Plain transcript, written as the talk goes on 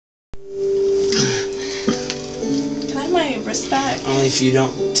wrist back? Only if you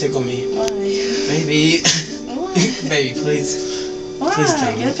don't tickle me. Why? Baby. Why? Baby, please. Why? Please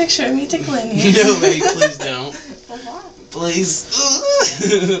don't. Get a picture of me tickling you. No, baby, please don't. Well, why? Please.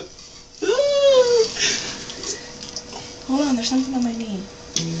 Hold on, there's something on my knee.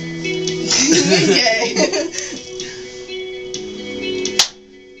 Okay.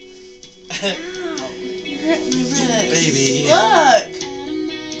 Ow, you hurt my wrist. Baby. Look!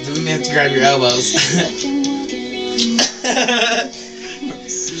 We may have to grab your elbows. There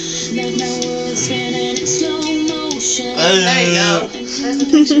you go. There's the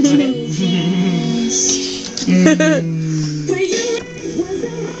picture.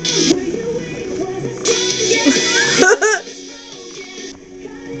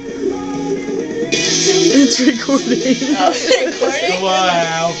 It's recording. Oh, it's recording?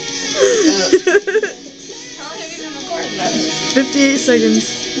 Wow. How long have you been recording that? 58 seconds.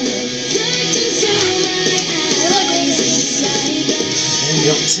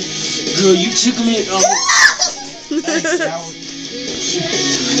 Girl, you tickle me. Oh. Thanks, Howard.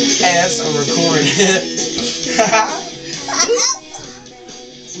 Hey, that's a recording.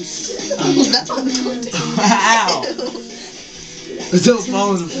 That's on recording. Wow. Don't fall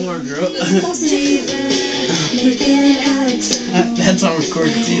on the floor, girl. That's on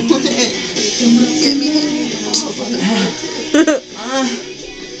recording too. Get me No, I'm fine.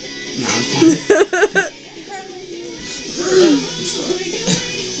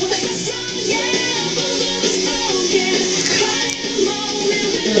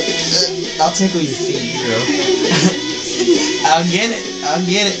 I'll tickle your feet, girl. I'll get it. I'll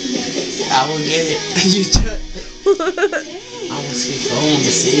get it. I will get it. You do it. I want to see. I want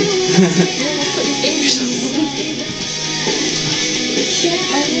to see.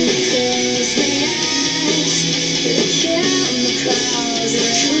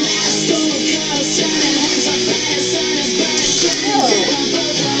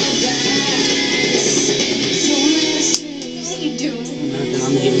 What are you doing? Nothing.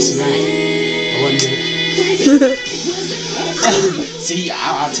 I'm getting smacked. I wouldn't do it. See,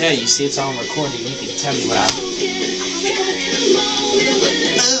 I'll tell you. See, it's on recording. You can tell me what I.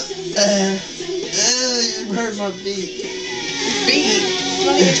 You hurt my feet. Feet?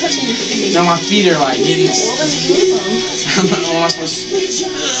 Why are you touching your feet? No, my feet are like getting. Well, then you them. I'm not supposed to.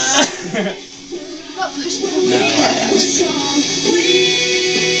 Not pushing them. No,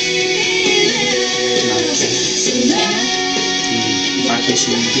 if I kiss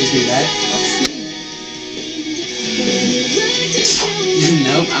you, you kiss me back?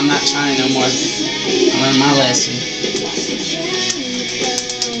 Nope, I'm not trying no more. I learned my lesson.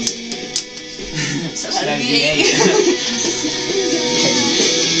 So should I be 8?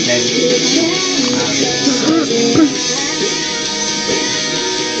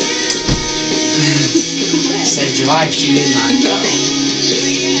 Saved your life, she did not go.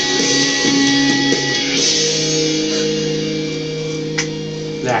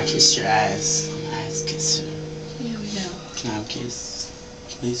 Then I kissed your ass. Ass kisser. Here we go. Can I have a kiss?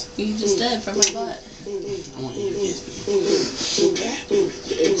 Please? You just did from my butt. I want you to kiss me. What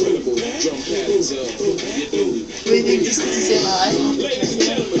do you think, just because you say my life? What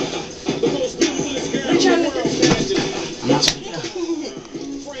are you trying to do? I'm not sure.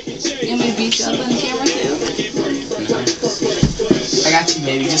 You want me to beat you up on camera too? No. I got you,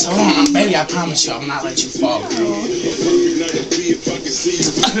 baby. Just hold on. Baby, I promise you, I will not let you fall, girl. Kiss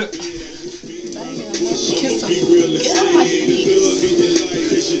him. Get out of my feet.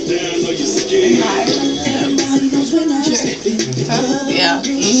 Yeah. I'm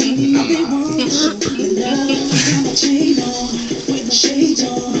not.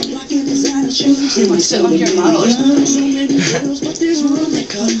 I sit like your model or something.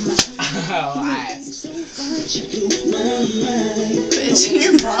 Oh, alright. It's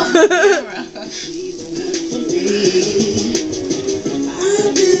your problem.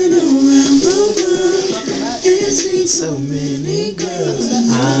 So many girls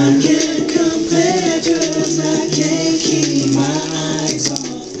I can't compare, 'cause I can't keep my eyes off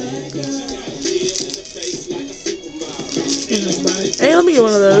that girl. Hey, let me get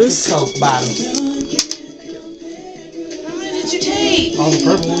one of those. Coke bottom. How many did you take? All the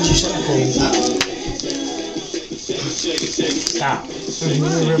purple ones you said I pulled. Stop.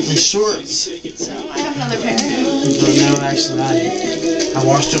 Rip my shorts. So, I have another pair. No, actually, I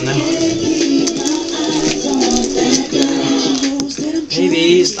washed them now.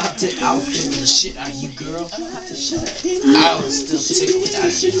 Baby, stop it. I'll tickle the shit out of you, girl. I don't have to shut it. I will still tickle it out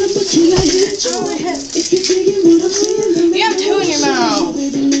of you. You have two in your mouth. You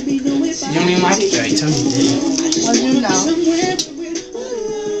don't even like it, though. You told me you did. Well, you know.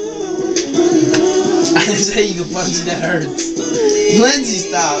 Say you can punch it, that hurts. Lindsay,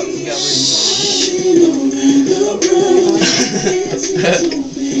 stop. You got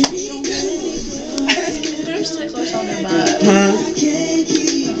There's ticklers on their butt. Huh?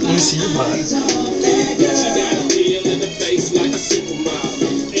 Let me see your butt.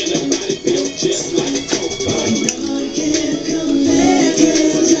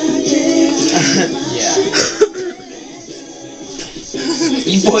 Yeah.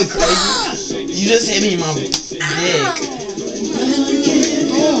 You boy crazy. You just hit me in my dick.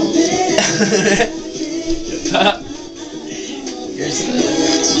 You're so...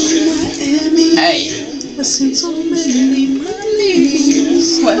 Hey. I've seen so many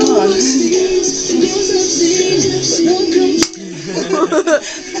Wait, hold on. You're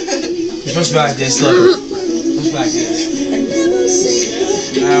supposed to be like this, look. You're supposed to be like this.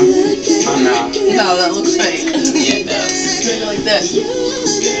 No. Oh no. No, that looks fake. Yeah, it does. Like this.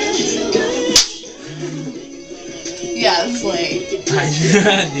 Yeah, it's like. I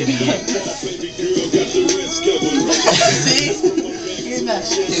did it. See? You're not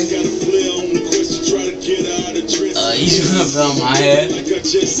shooting. You gonna fill my head?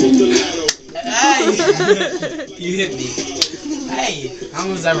 Hey! You hit me. Hey! How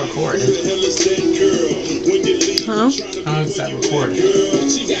long was that recorded? Huh? How long was that recorded?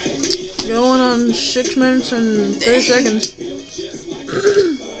 Going on 6 minutes and 30 seconds.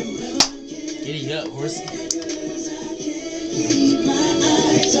 Giddy up, horsey.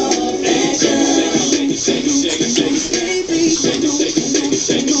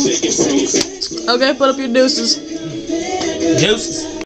 Okay, put up your deuces. Deuces.